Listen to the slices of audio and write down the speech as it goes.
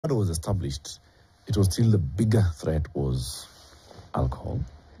was established, it was still the bigger threat was alcohol.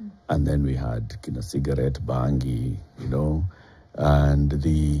 And then we had cigarette, bangi, and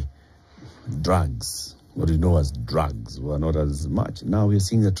the drugs, what we know as drugs, were not as much. Now we're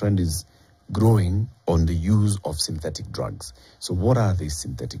seeing the trend is growing on the use of synthetic drugs. So what are these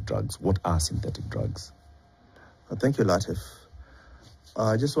synthetic drugs? What are synthetic drugs? Thank you, Latif.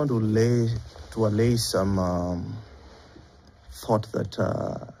 I just want to allay some thought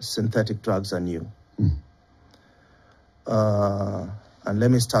that synthetic drugs are new. And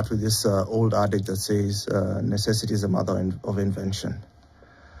let me start with this old adage that says necessity is the mother of invention.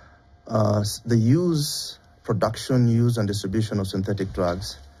 The use, production, use, and distribution of synthetic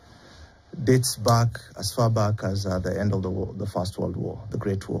drugs dates back as far back as the end of the First World War, the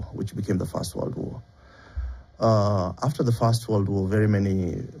Great War, which became the First World War. After the First World War, very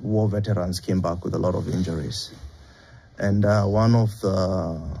many war veterans came back with a lot of injuries. And one of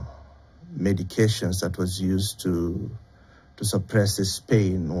the medications that was used to suppress this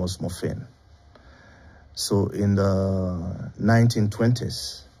pain was morphine. So in the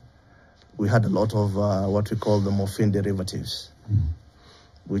 1920s, we had a lot of what we call the morphine derivatives,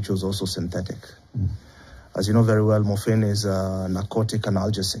 which was also synthetic. As you know very well, morphine is a narcotic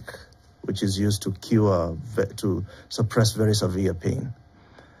analgesic, which is used to suppress very severe pain.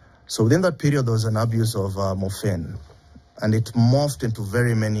 So within that period, there was an abuse of morphine, and it morphed into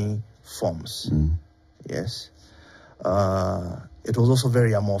very many forms. Yes. It was also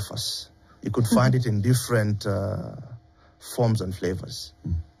very amorphous. You could find it in different forms and flavors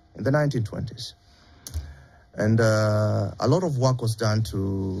in the 1920s. And a lot of work was done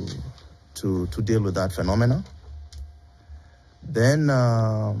to deal with that phenomena. Then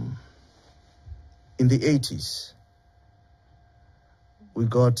in the 80s, we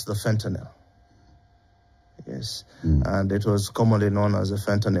got the fentanyl. Yes, and it was commonly known as the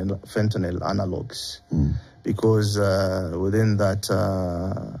fentanyl analogs, because within that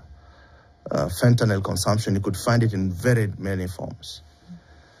fentanyl consumption, you could find it in very many forms.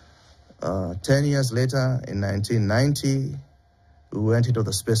 10 years later, in 1990, we went into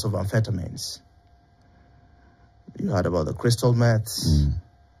the space of amphetamines. You heard about the crystal meths.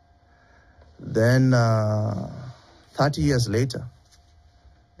 Then 30 years later,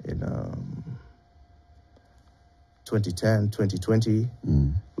 in 2010, 2020,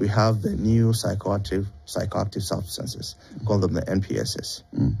 we have the new psychoactive substances, call them the NPSs.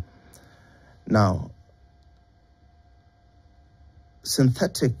 Now,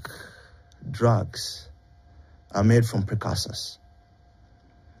 synthetic drugs are made from precursors.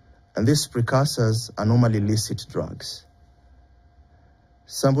 And these precursors are normally illicit drugs.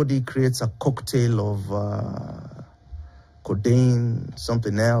 Somebody creates a cocktail of codeine,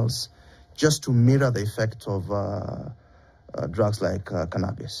 something else, just to mirror the effect of drugs like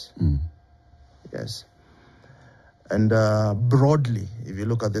cannabis. Yes. And broadly, if you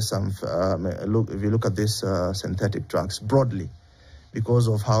look at this, synthetic drugs broadly, because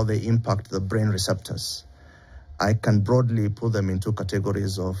of how they impact the brain receptors, I can broadly put them into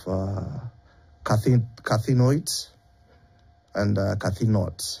categories of cathinoids and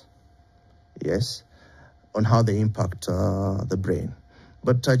cathinoids. Yes, on how they impact the brain.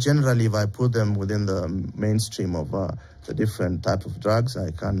 But generally, if I put them within the mainstream of the different types of drugs,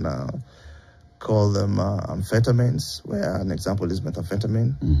 I can call them amphetamines, where an example is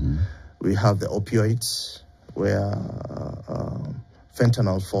methamphetamine. We have the opioids, where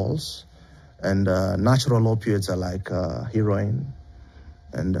fentanyl falls, and natural opioids are like heroin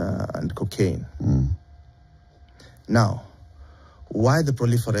and cocaine. Now, why the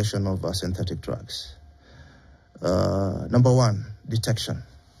proliferation of synthetic drugs? Number one, detection.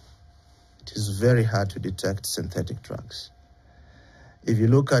 It is very hard to detect synthetic drugs. If you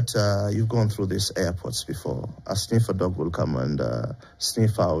look at, you've gone through these airports before, a sniffer dog will come and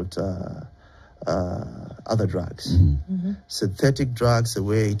sniff out other drugs. Synthetic drugs, the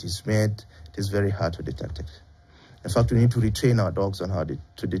way it is made, it is very hard to detect it. In fact, we need to retrain our dogs on how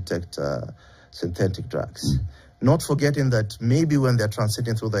to detect synthetic drugs. Not forgetting that maybe when they're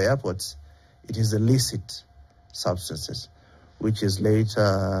transiting through the airports, it is illicit substances, which is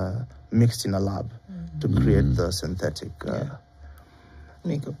later mixed in a lab to create the synthetic.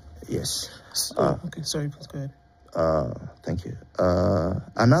 Nico. Yes. Okay, sorry, please go ahead. Thank you.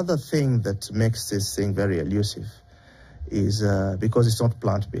 Another thing that makes this thing very elusive is because it's not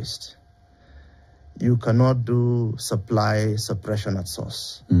plant-based. You cannot do supply suppression at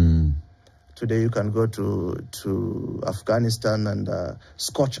source. Today you can go to Afghanistan and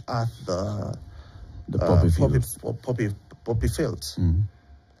scorch earth the poppy fields.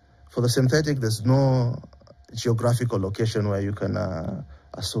 For the synthetic, there's no geographical location where you can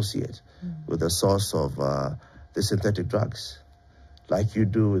associate with the source of the synthetic drugs, like you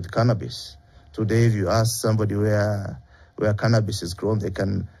do with cannabis. Today, if you ask somebody where cannabis is grown, they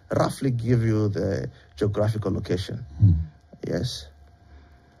can roughly give you the geographical location. Yes.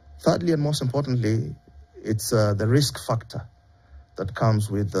 Thirdly, and most importantly, it's the risk factor that comes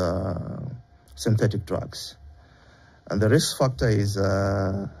with synthetic drugs. And the risk factor is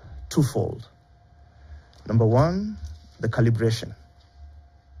twofold. Number one, the calibration.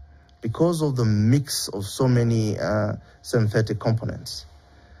 Because of the mix of so many synthetic components,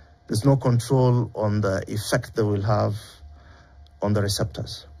 there's no control on the effect they will have on the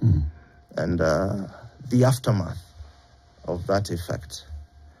receptors and the aftermath of that effect.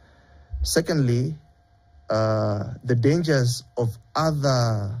 Secondly, the dangers of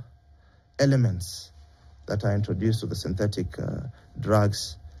other elements that are introduced to the synthetic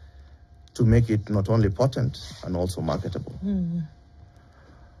drugs to make it not only potent and also marketable.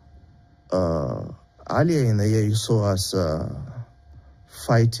 Earlier in the year, you saw us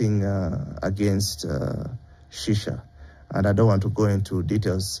fighting against shisha. And I don't want to go into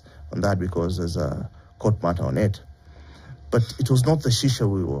details on that because there's a court matter on it. But it was not the shisha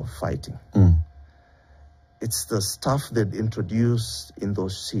we were fighting. It's the stuff they introduced in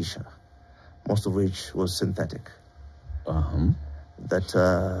those shisha, most of which was synthetic,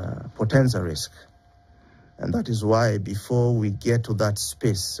 that portends a risk. And that is why before we get to that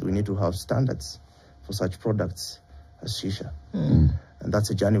space, we need to have standards for such products as shisha. And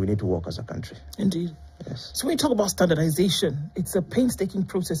that's a journey we need to walk as a country. Indeed. Yes. So when you talk about standardization, it's a painstaking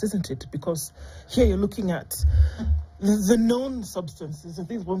process, isn't it? Because here you're looking at the known substances, and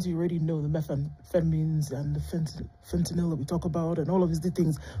these ones you already know, the methamphetamines and the fentanyl that we talk about, and all of these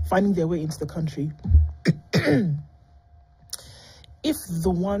things finding their way into the country. If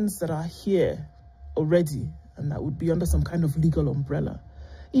the ones that are here already, and that would be under some kind of legal umbrella,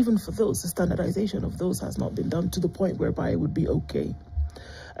 even for those, the standardization of those has not been done to the point whereby it would be okay.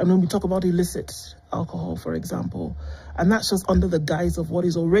 And when we talk about illicit alcohol, for example, and that's just under the guise of what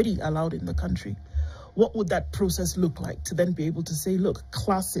is already allowed in the country, what would that process look like to then be able to say, look,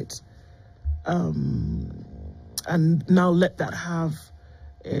 class it, and now let that have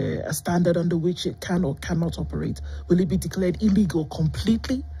a standard under which it can or cannot operate? Will it be declared illegal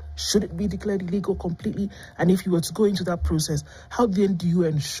completely? Should it be declared illegal completely? And if you were to go into that process, how then do you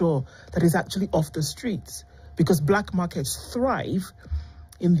ensure that it's actually off the streets? Because black markets thrive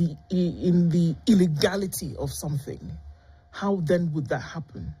in the illegality of something. How then would that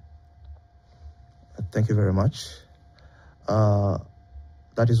happen? Thank you very much.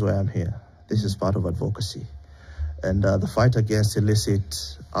 That is why I'm here. This is part of advocacy. And the fight against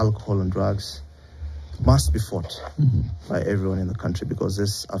illicit alcohol and drugs must be fought by everyone in the country, because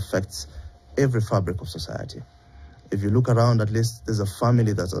this affects every fabric of society. If you look around, at least there's a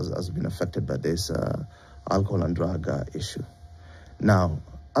family that has been affected by this alcohol and drug issue. Now,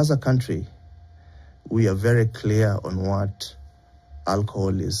 as a country, we are very clear on what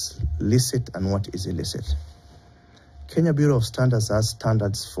alcohol is licit and what is illicit. Kenya Bureau of Standards has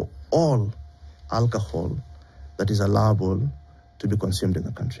standards for all alcohol that is allowable to be consumed in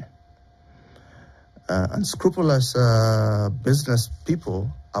the country. Unscrupulous business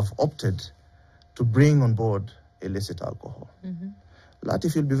people have opted to bring on board illicit alcohol.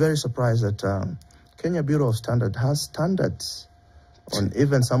 Latif, you'll be very surprised that Kenya Bureau of Standards has standards on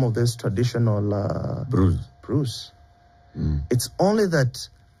even some of this traditional brews. It's only that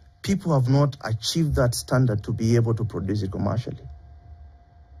people have not achieved that standard to be able to produce it commercially.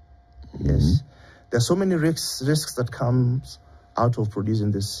 Yes. There are so many risks that comes out of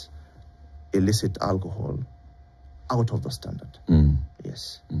producing this illicit alcohol out of the standard.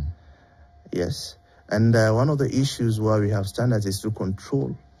 Yes. Yes. And one of the issues why we have standards is to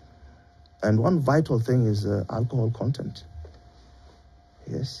control. And one vital thing is alcohol content.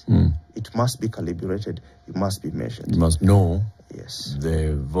 Yes. It must be calibrated. It must be measured. You must know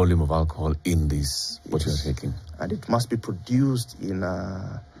the volume of alcohol in this, what you're taking. And it must be produced in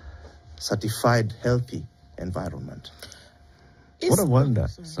a certified, healthy environment. What I wonder,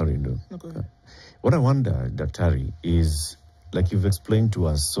 what I wonder, Daktari, is, like you've explained to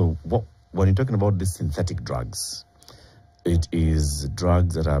us, so when you're talking about these synthetic drugs, it is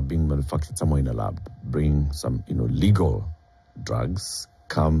drugs that are being manufactured somewhere in a lab, bring some, legal drugs,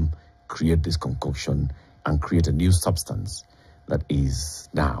 come, create this concoction, and create a new substance that is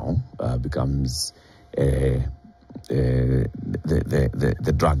now becomes the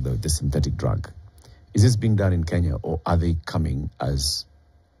drug, the synthetic drug. Is this being done in Kenya, or are they coming as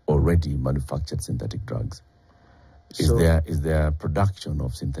already manufactured synthetic drugs? Is there production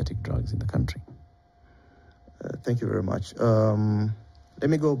of synthetic drugs in the country? Thank you very much. let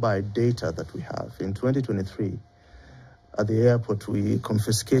me go by data that we have. In 2023, at the airport, we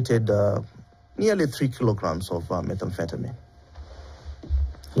confiscated nearly 3 kilograms of methamphetamine.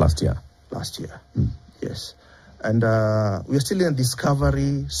 Last year? Last year, yes. And we are still in a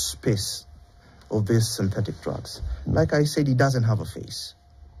discovery space of these synthetic drugs. Like I said, it doesn't have a face.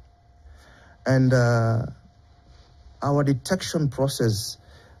 And our detection process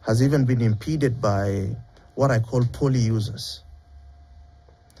has even been impeded by what I call poly users.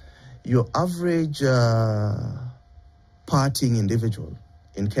 Your average partying individual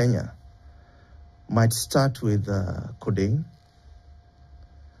in Kenya might start with codeine,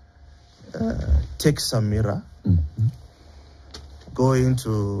 take some mirror, go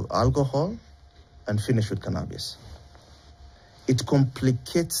into alcohol, and finish with cannabis. It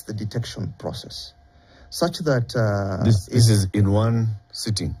complicates the detection process, such that this is in one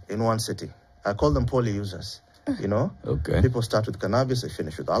sitting. In one sitting. I call them poly users. You know, okay. People start with cannabis, they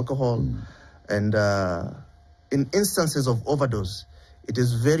finish with alcohol, and in instances of overdose, it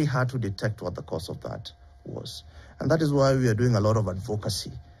is very hard to detect what the cause of that was, and that is why we are doing a lot of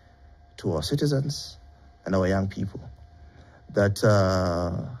advocacy to our citizens and our young people that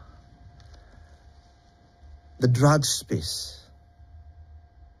the drug space,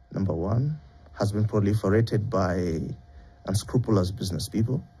 number one, has been proliferated by unscrupulous business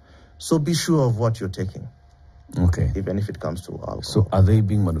people. So be sure of what you're taking. Okay. Even if it comes to alcohol. So are they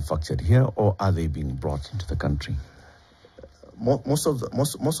being manufactured here or are they being brought into the country? Most of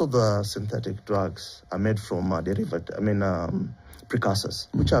the synthetic drugs are made from precursors,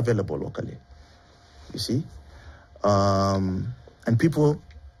 which are available locally. You see, and people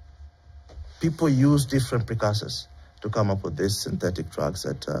use different precursors to come up with these synthetic drugs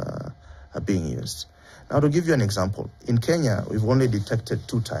that are being used. Now, to give you an example, in Kenya, we've only detected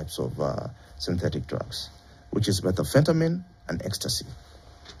 2 types of synthetic drugs, which is methamphetamine and ecstasy.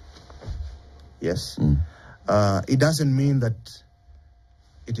 Yes. It doesn't mean that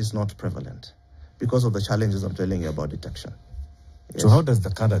it is not prevalent because of the challenges I'm telling you about detection. Yes. So how does the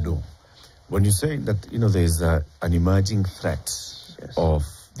CADA do? When you say that, there's an emerging threat of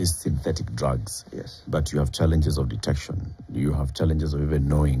these synthetic drugs, but you have challenges of detection, you have challenges of even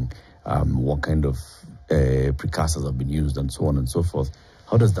knowing what kind of precursors have been used and so on and so forth,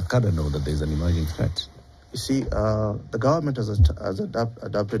 how does the CADA know that there's an emerging threat? You see, the government has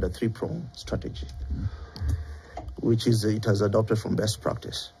adopted a 3-pronged strategy, which is it has adopted from best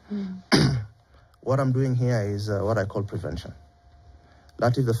practice. What I'm doing here is what I call prevention.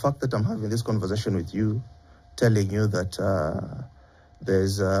 That is the fact that I'm having this conversation with you, telling you that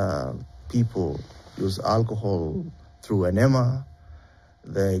there's people use alcohol through enema,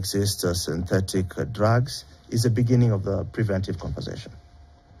 there exist synthetic drugs, is the beginning of the preventive conversation.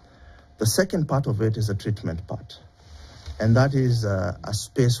 The second part of it is the treatment part. And that is a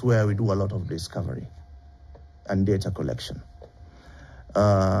space where we do a lot of discovery and data collection.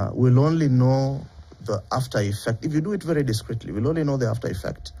 We'll only know the after effect. If you do it very discreetly, we'll only know the after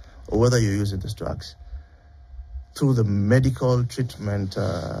effect or whether you're using these drugs through the medical treatment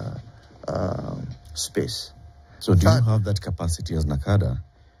space. So do you have that capacity as NACADA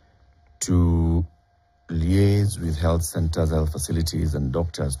to liaise with health centers, health facilities and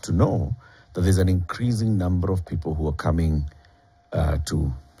doctors to know that there's an increasing number of people who are coming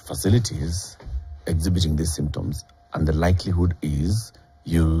to facilities exhibiting these symptoms and the likelihood is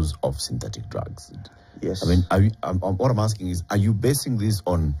use of synthetic drugs? Yes. I mean, what I'm asking is, are you basing this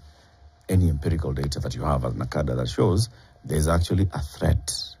on any empirical data that you have as NACADA that shows there's actually a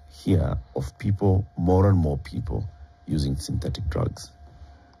threat here of people, more and more people, using synthetic drugs?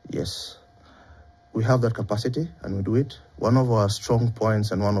 Yes. We have that capacity and we do it. One of our strong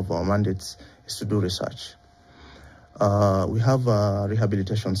points and one of our mandates is to do research. We have a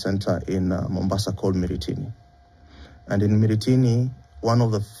rehabilitation center in Mombasa called Miritini. And in Miritini, one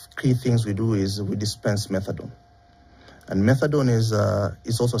of the key things we do is we dispense methadone. And methadone is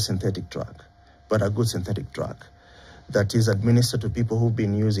also a synthetic drug, but a good synthetic drug that is administered to people who've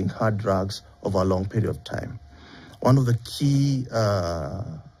been using hard drugs over a long period of time. One of the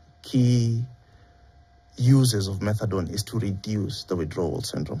key uses of methadone is to reduce the withdrawal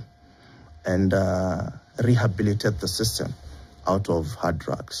syndrome and rehabilitate the system out of hard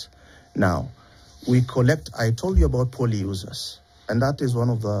drugs. Now, we collect, I told you about poly users, and that is one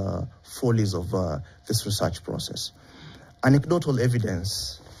of the follies of this research process. Anecdotal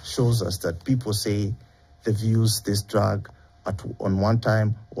evidence shows us that people say they've used this drug on one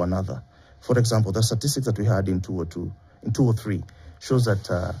time or another. For example, the statistics that we had in 2003 shows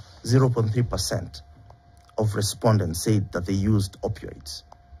that 0.3% of respondents said that they used opioids.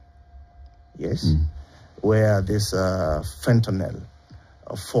 Yes? Where this fentanyl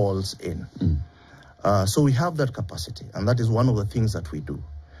falls in. So we have that capacity, and that is one of the things that we do.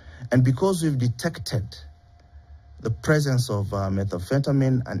 And because we've detected the presence of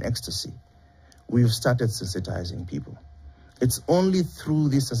methamphetamine and ecstasy, we've started sensitizing people. It's only through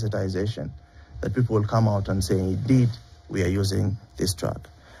this sensitization that people will come out and say, indeed, we are using this drug.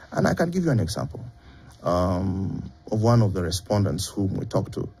 And I can give you an example of one of the respondents whom we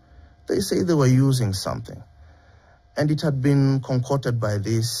talked to. They say they were using something, and it had been concocted by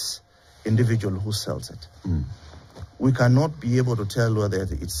this individual who sells it. We cannot be able to tell whether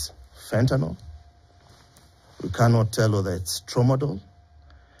it's fentanyl. We cannot tell whether it's tramadol.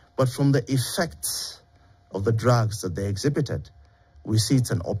 But from the effects of the drugs that they exhibited, we see it's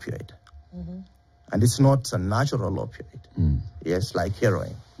an opioid. And it's not a natural opioid. Yes, like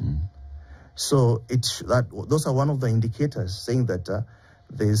heroin. So those are one of the indicators saying that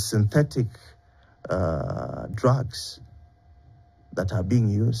there's synthetic drugs that are being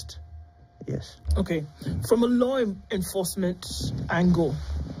used. Yes. Okay. From a law enforcement angle,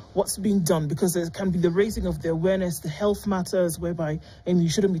 what's being done? Because there can be the raising of the awareness, the health matters, whereby you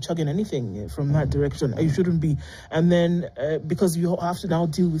shouldn't be chugging anything from that direction. You shouldn't be. And then because you have to now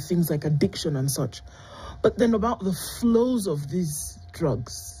deal with things like addiction and such. But then about the flows of these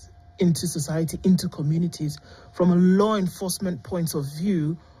drugs into society, into communities, from a law enforcement point of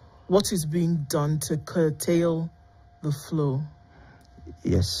view, what is being done to curtail the flow?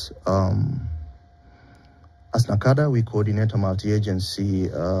 Yes. As NACADA, we coordinate a multi-agency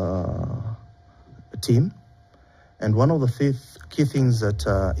team. And one of the key things that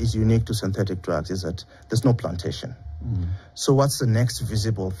is unique to synthetic drugs is that there's no plantation. So what's the next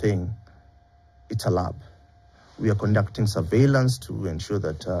visible thing? It's a lab. We are conducting surveillance to ensure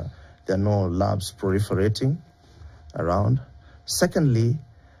that there are no labs proliferating around. Secondly,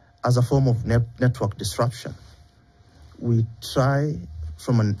 as a form of network disruption, we try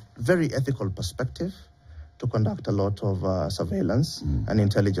from a very ethical perspective to conduct a lot of surveillance and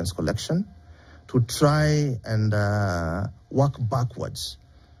intelligence collection to try and work backwards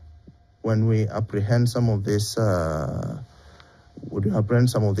when we apprehend some of these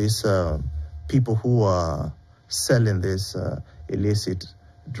people who are selling these illicit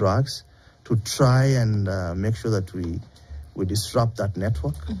drugs, to try and make sure that we disrupt that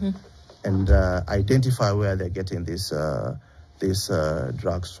network and identify where they're getting these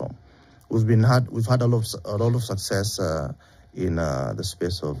drugs from. We've had a lot of success in the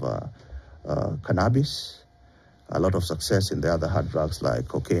space of cannabis, a lot of success in the other hard drugs like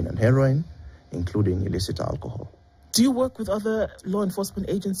cocaine and heroin, including illicit alcohol. Do you work with other law enforcement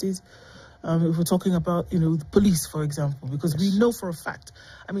agencies? If we're talking about, the police, for example, because we know for a fact,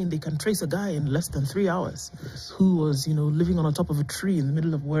 they can trace a guy in less than 3 hours who was, living on the top of a tree in the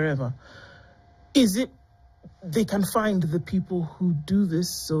middle of wherever. Is it they can find the people who do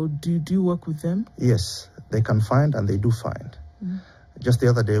this? So do you work with them? Yes, they can find, and they do find. Just the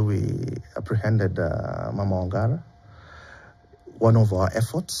other day, we apprehended Mama Ongara, one of our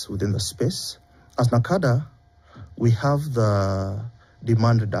efforts within the space. As NACADA, we have the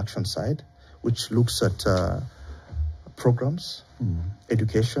demand reduction side, which looks at programs,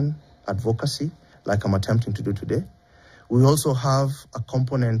 education, advocacy, like I'm attempting to do today. We also have a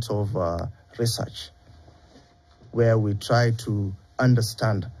component of research, where we try to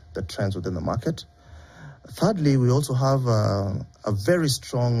understand the trends within the market. Thirdly, we also have a very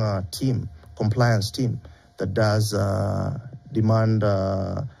strong compliance team, that does demand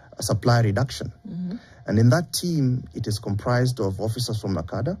supply reduction. And in that team, it is comprised of officers from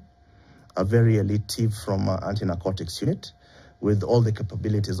NACADA, a very elite team from anti-narcotics unit, with all the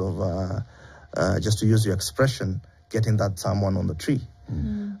capabilities of, just to use your expression, getting that someone on the tree.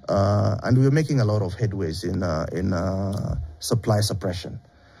 And we're making a lot of headways in supply suppression.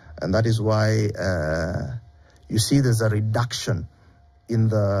 And that is why you see there's a reduction in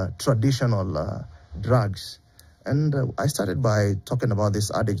the traditional drugs. And I started by talking about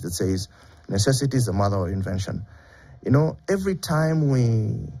this adage that says, necessity is the mother of invention. Every time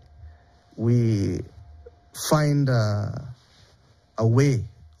we find a way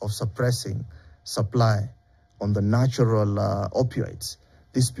of suppressing supply on the natural opioids,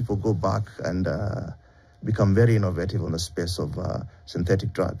 these people go back and become very innovative on the space of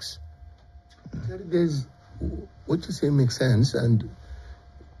synthetic drugs. What you say makes sense, and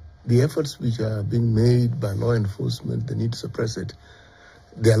the efforts which are being made by law enforcement, the need to suppress it,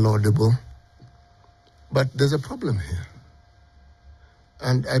 they are laudable. But there's a problem here.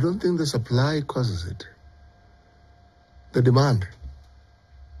 And I don't think the supply causes it. The demand.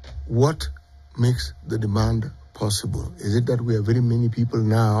 What makes the demand possible? Is it that we have very many people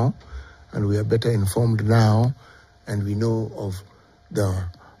now, and we are better informed now, and we know of the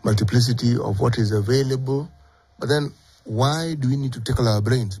multiplicity of what is available. But then why do we need to tackle our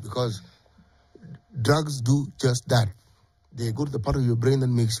brains? Because drugs do just that. They go to the part of your brain that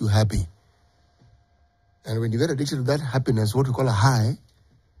makes you happy. And when you get addicted to that happiness, what we call a high,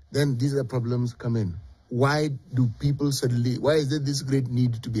 then these are the problems come in. Why do people suddenly, why is there this great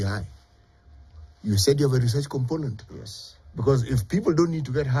need to be high? You said you have a research component. Yes. Because if people don't need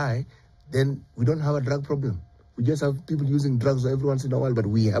to get high, then we don't have a drug problem. We just have people using drugs every once in a while, but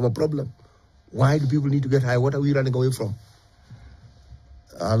we have a problem. Why do people need to get high? What are we running away from?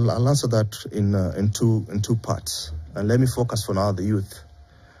 I'll answer that in two parts. And let me focus for now the youth.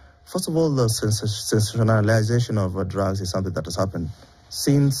 First of all, the sensationalization of drugs is something that has happened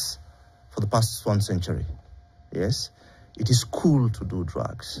since for the past 1 century. Yes, it is cool to do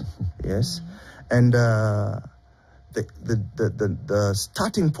drugs. Yes, and the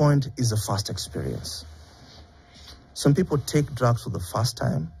starting point is a first experience. Some people take drugs for the first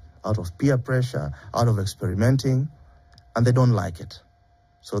time out of peer pressure, out of experimenting, and they don't like it,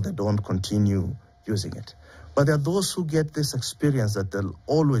 so they don't continue using it. But there are those who get this experience that they'll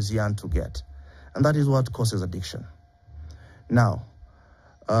always yearn to get, and that is what causes addiction. Now,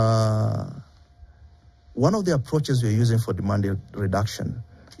 one of the approaches we're using for demand reduction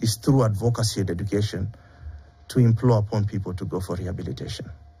is through advocacy and education to implore upon people to go for rehabilitation.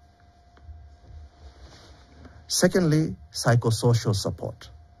 Secondly, psychosocial support.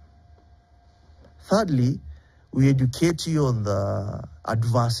 Thirdly, we educate you on the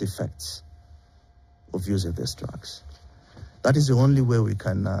adverse effects of using these drugs. That is the only way we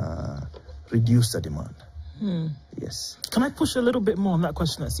can reduce the demand. Yes. Can I push a little bit more on that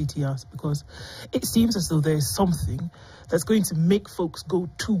question that CT asked? Because it seems as though there is something that's going to make folks go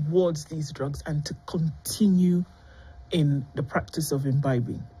towards these drugs and to continue in the practice of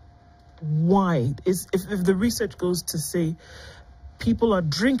imbibing. Why? If the research goes to say people are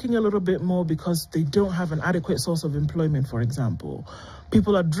drinking a little bit more because they don't have an adequate source of employment, for example.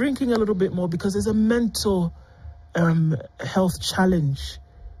 People are drinking a little bit more because there's a mental health challenge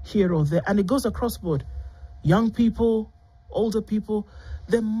here or there. And it goes across board. Young people, older people.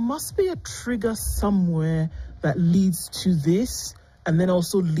 There must be a trigger somewhere that leads to this and then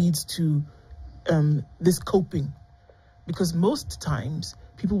also leads to this coping. Because most times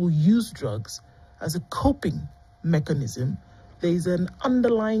people will use drugs as a coping mechanism. There's an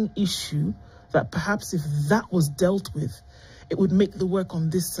underlying issue that perhaps if that was dealt with, it would make the work on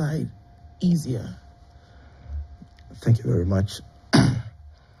this side easier. Thank you very much.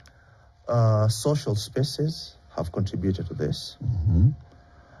 Social spaces have contributed to this.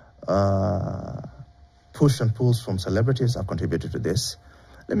 Push and pulls from celebrities have contributed to this.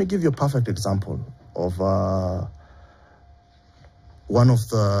 Let me give you a perfect example of one of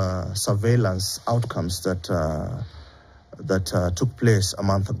the surveillance outcomes that took place a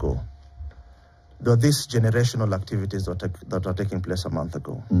month ago. There are these generational activities that are taking place a month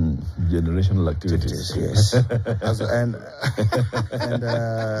ago. Generational activities. Yes.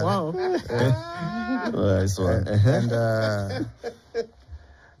 Wow.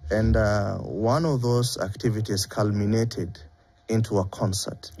 And one of those activities culminated into a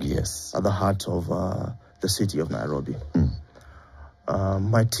concert. Yes. At the heart of the city of Nairobi.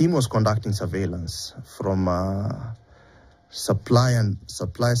 My team was conducting surveillance from supply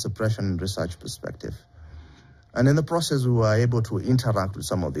suppression and research perspective. And in the process, we were able to interact with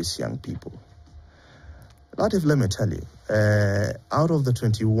some of these young people. Latif, let me tell you, out of the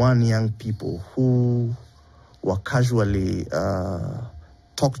 21 young people who were casually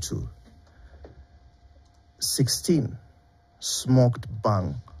talked to, 16 smoked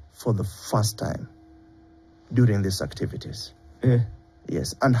bang for the first time during these activities.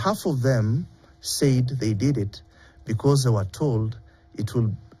 Yes, and half of them said they did it because they were told it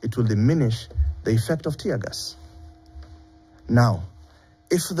will diminish the effect of tear gas. Now,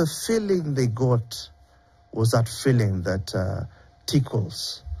 if the feeling they got was that feeling that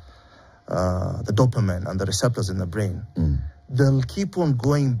tickles the dopamine and the receptors in the brain, they'll keep on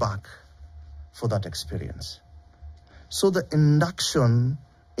going back for that experience. So the induction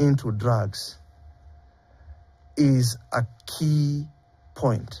into drugs is a key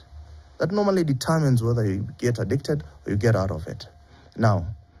point that normally determines whether you get addicted or you get out of it. Now,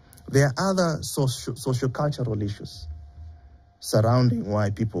 there are other socio-cultural issues surrounding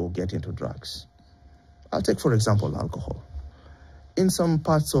why people get into drugs. I'll take, for example, alcohol. In some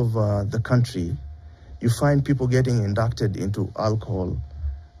parts of the country, you find people getting inducted into alcohol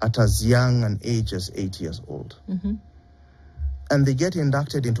at as young an age as 8 years old. And they get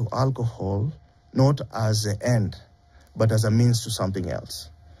inducted into alcohol not as an end, but as a means to something else.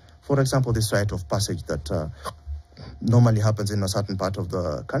 For example, this rite of passage that normally happens in a certain part of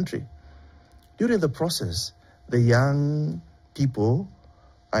the country. During the process, the young people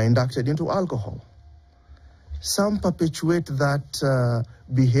are inducted into alcohol. Some perpetuate that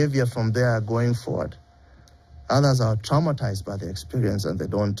behavior from there going forward. Others are traumatized by the experience and they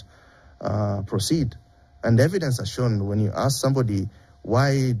don't proceed. And evidence has shown when you ask somebody,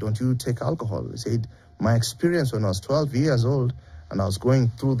 why don't you take alcohol? They said, my experience when I was 12 years old and I was going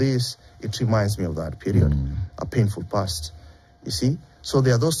through this, it reminds me of that period, a painful past. You see? So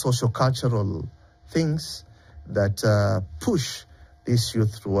there are those socio-cultural things that push this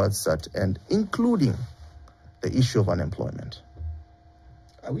youth towards that end, including the issue of unemployment.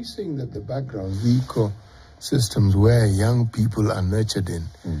 Are we saying that the background, the ecosystems where young people are nurtured in,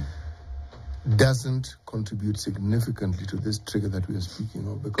 doesn't contribute significantly to this trigger that we are speaking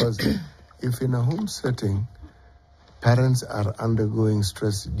of? Because if in a home setting, parents are undergoing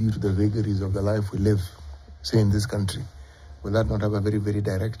stress due to the vagaries of the life we live, say in this country, will that not have a very, very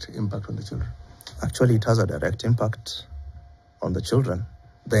direct impact on the children? Actually, it has a direct impact on the children.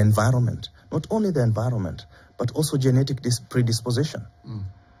 The environment, not only the environment, but also genetic predisposition.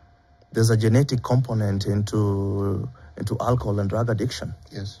 There's a genetic component into alcohol and drug addiction.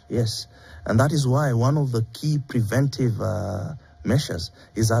 Yes. And that is why one of the key preventive measures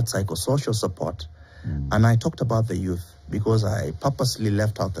is that psychosocial support. And I talked about the youth because I purposely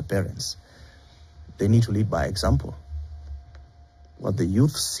left out the parents. They need to lead by example. What the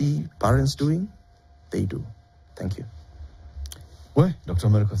youth see parents doing, they do. Thank you. Well, Dr.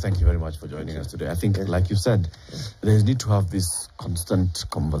 Americo, thank you very much for joining us today. I think, like you said, there's need to have these constant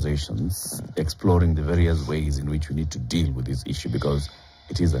conversations, exploring the various ways in which we need to deal with this issue, because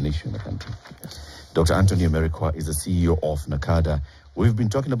it is an issue in the country. Dr. Anthony Americo is the CEO of NACADA. We've been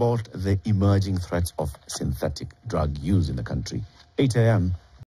talking about the emerging threats of synthetic drug use in the country. 8 a.m.